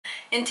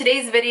In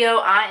today's video,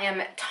 I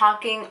am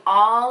talking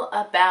all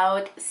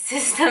about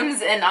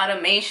systems and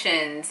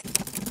automations.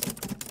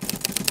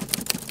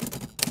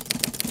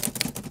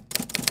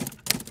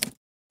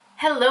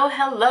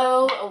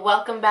 Hello,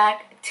 welcome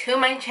back to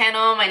my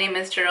channel. My name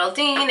is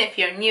Geraldine. If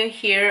you're new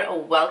here,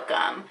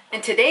 welcome.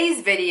 In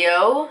today's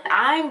video,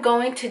 I'm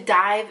going to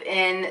dive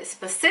in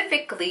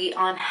specifically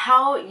on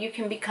how you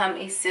can become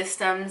a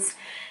systems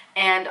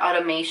and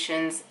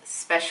automations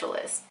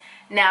specialist.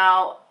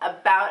 Now,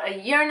 about a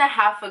year and a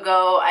half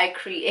ago, I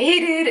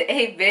created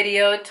a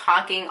video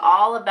talking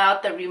all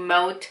about the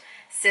remote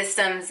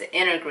systems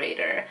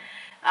integrator.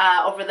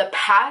 Over the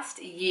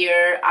past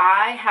year,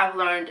 I have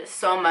learned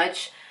so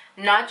much,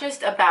 not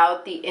just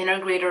about the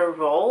integrator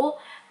role,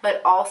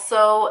 but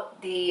also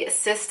the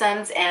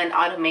systems and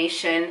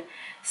automation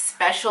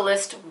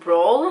specialist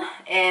role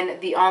in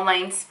the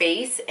online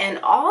space, and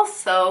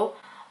also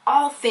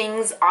all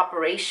things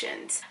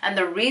operations. And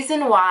the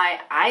reason why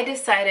I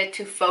decided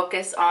to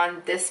focus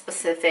on these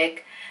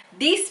specific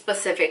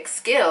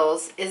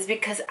skills is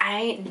because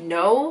I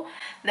know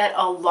that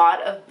a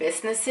lot of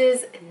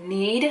businesses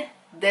need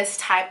this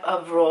type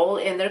of role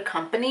in their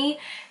company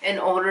in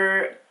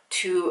order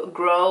to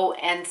grow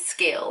and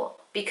scale.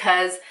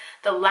 Because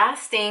the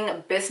last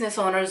thing business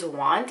owners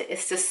want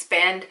is to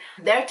spend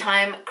their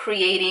time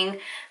creating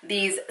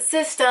these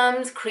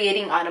systems,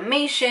 creating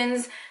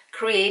automations,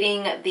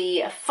 creating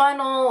the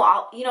funnel,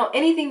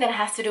 anything that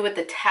has to do with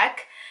the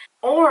tech,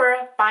 or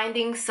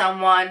finding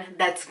someone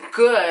that's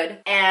good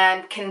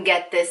and can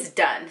get this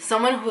done,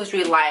 someone who's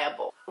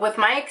reliable. With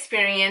my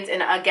experience,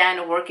 and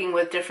again, working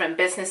with different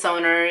business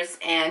owners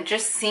and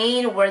just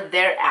seeing where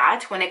they're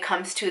at when it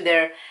comes to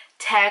their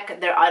tech,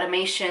 their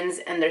automations,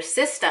 and their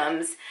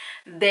systems,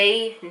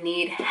 they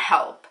need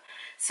help.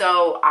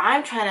 So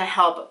I'm trying to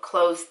help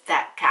close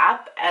that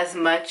gap as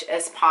much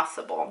as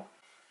possible.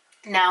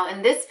 Now,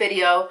 in this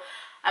video,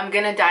 I'm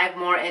going to dive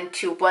more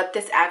into what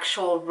this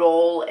actual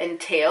role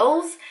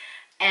entails.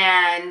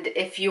 And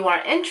if you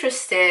are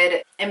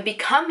interested in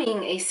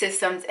becoming a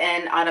systems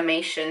and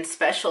automation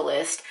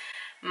specialist,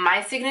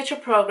 my signature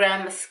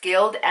program,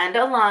 Skilled and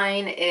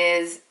Align,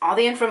 all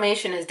the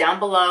information is down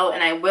below,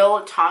 and I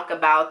will talk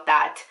about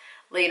that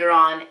later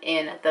on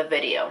in the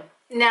video.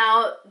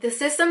 Now, the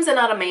systems and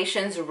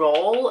automations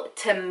role,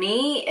 to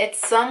me, it's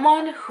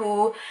someone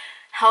who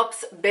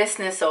helps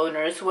business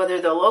owners,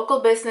 whether they're local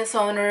business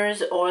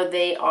owners or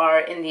they are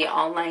in the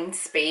online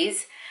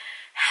space,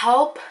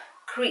 help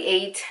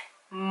create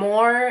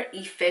more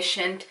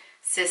efficient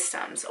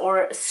systems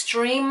or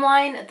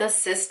streamline the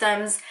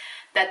systems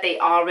that they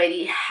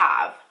already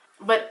have,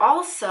 but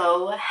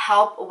also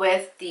help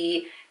with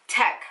the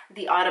tech,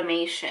 the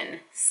automation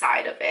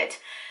side of it.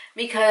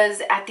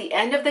 Because at the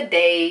end of the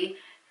day,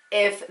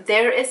 if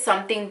there is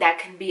something that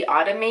can be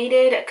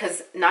automated,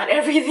 because not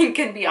everything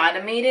can be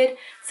automated,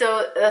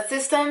 so the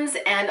systems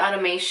and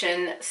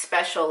automation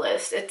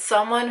specialist, it's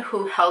someone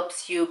who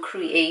helps you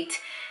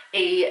create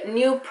a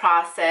new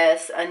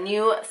process, a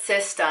new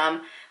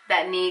system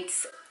that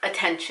needs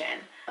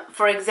attention.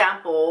 For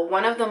example,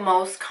 one of the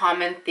most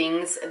common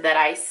things that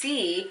I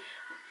see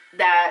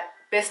that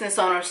business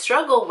owners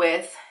struggle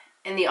with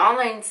in the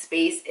online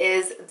space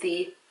is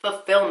the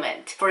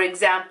fulfillment. For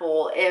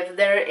example, if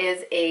there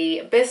is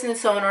a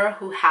business owner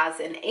who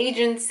has an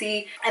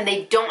agency and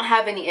they don't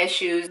have any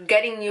issues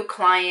getting new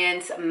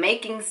clients,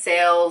 making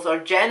sales, or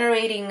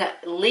generating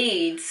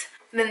leads,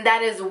 then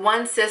that is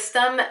one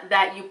system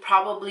that you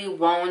probably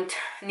won't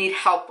need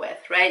help with,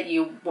 right?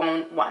 You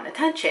won't want to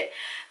touch it.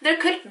 There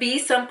could be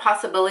some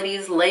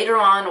possibilities later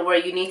on where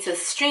you need to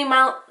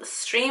streamline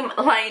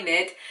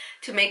it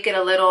to make it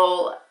a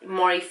little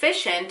more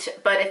efficient,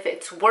 but if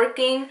it's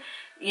working,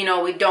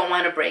 we don't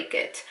want to break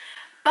it.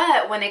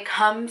 But when it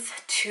comes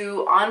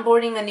to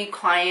onboarding a new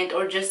client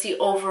or just the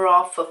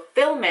overall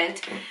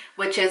fulfillment,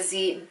 which is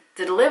the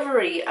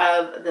delivery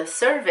of the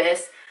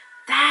service,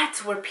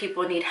 that's where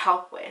people need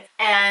help with.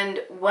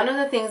 And one of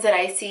the things that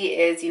I see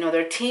is,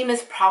 their team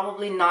is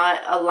probably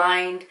not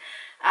aligned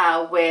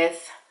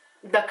with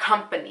the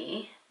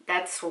company.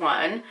 That's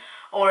one.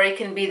 Or it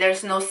can be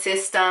there's no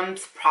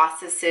systems,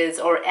 processes,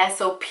 or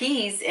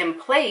SOPs in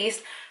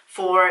place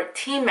for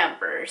team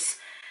members.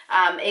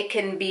 It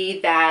can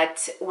be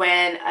that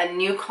when a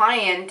new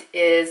client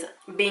is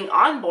being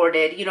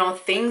onboarded,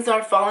 things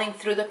are falling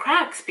through the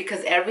cracks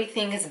because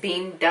everything is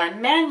being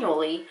done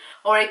manually.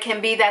 Or it can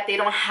be that they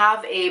don't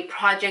have a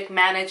project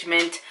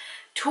management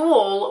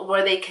tool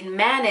where they can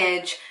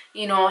manage,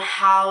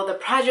 how the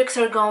projects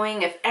are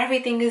going, if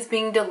everything is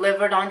being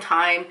delivered on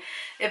time,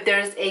 if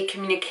there's a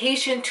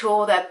communication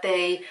tool that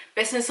the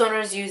business owner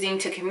is using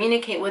to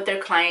communicate with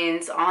their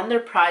clients on their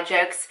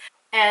projects.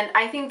 And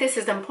I think this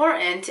is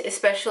important,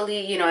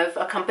 especially, if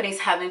a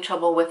company's having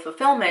trouble with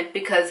fulfillment,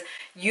 because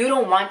you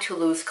don't want to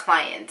lose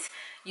clients.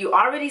 You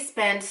already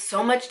spend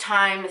so much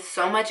time,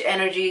 so much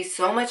energy,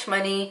 so much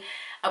money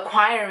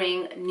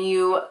acquiring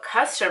new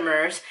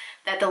customers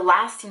that the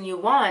last thing you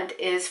want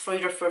is for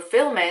your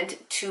fulfillment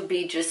to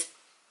be just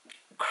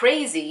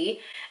crazy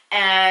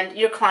and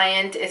your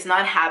client is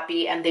not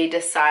happy and they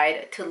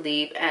decide to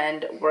leave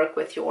and work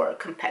with your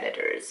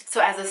competitors.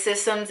 So as a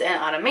systems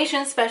and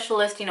automation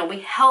specialist, we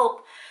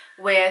help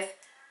with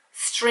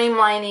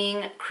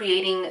streamlining,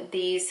 creating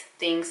these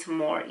things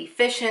more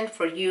efficient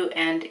for you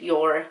and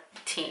your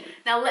team.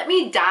 Now let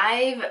me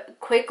dive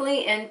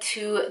quickly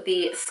into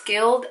the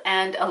Skilled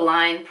and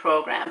Aligned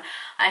program.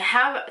 I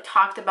have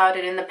talked about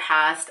it in the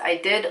past. I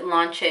did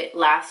launch it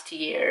last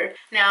year.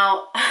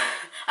 Now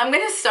I'm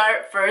going to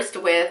start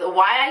first with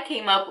why I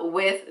came up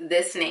with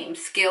this name,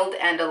 Skilled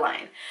and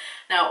Aligned.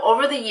 Now,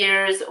 over the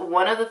years,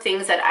 one of the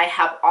things that I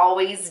have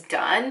always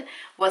done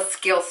was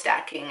skill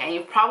stacking. And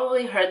you've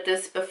probably heard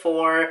this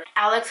before.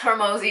 Alex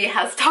Hormozy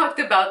has talked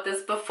about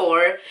this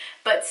before.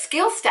 But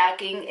skill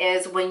stacking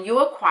is when you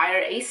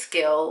acquire a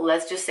skill,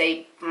 let's just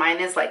say mine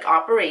is like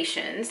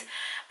operations,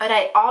 but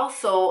I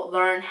also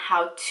learned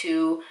how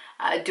to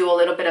do a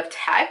little bit of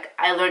tech.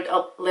 I learned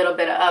a little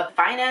bit of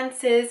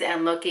finances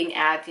and looking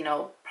at,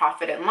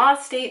 profit and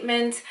loss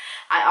statements.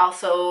 I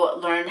also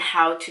learned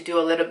how to do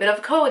a little bit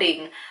of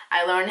coding.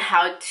 I learned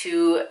how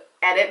to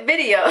edit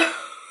videos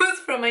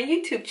from a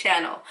YouTube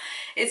channel.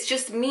 It's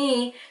just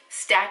me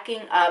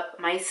stacking up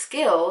my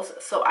skills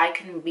so I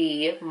can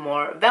be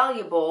more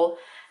valuable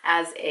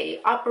as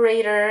a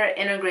operator,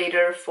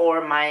 integrator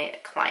for my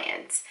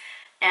clients.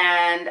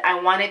 And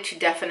I wanted to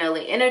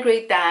definitely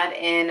integrate that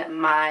in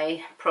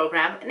my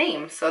program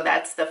name. So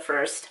that's the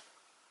first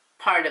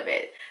part of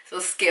it. So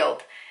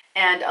skilled.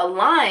 And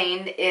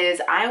aligned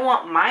is I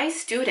want my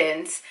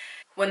students,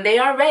 when they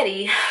are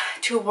ready,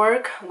 to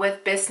work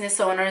with business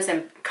owners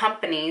and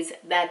companies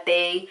that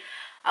they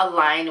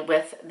align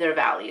with their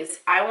values.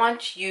 I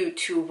want you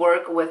to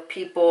work with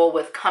people,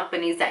 with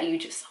companies that you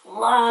just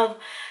love.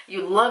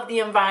 You love the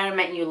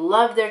environment, you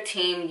love their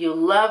team, you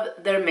love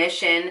their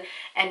mission,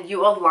 and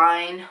you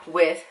align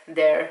with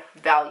their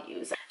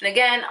values. And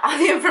again, all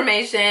the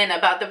information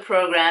about the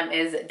program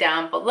is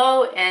down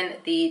below in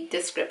the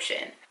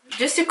description.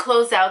 Just to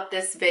close out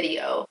this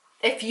video,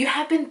 if you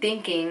have been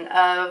thinking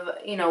of,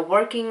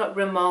 working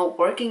remote,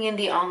 working in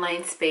the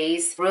online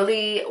space,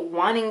 really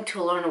wanting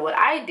to learn what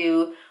I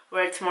do,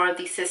 where it's more of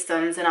the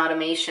systems and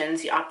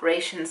automations, the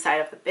operations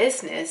side of the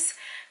business,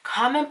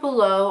 comment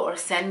below or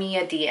send me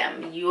a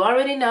DM. You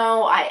already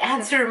know I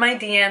answer my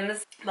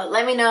DMs, but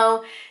let me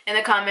know in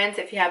the comments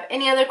if you have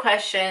any other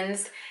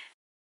questions.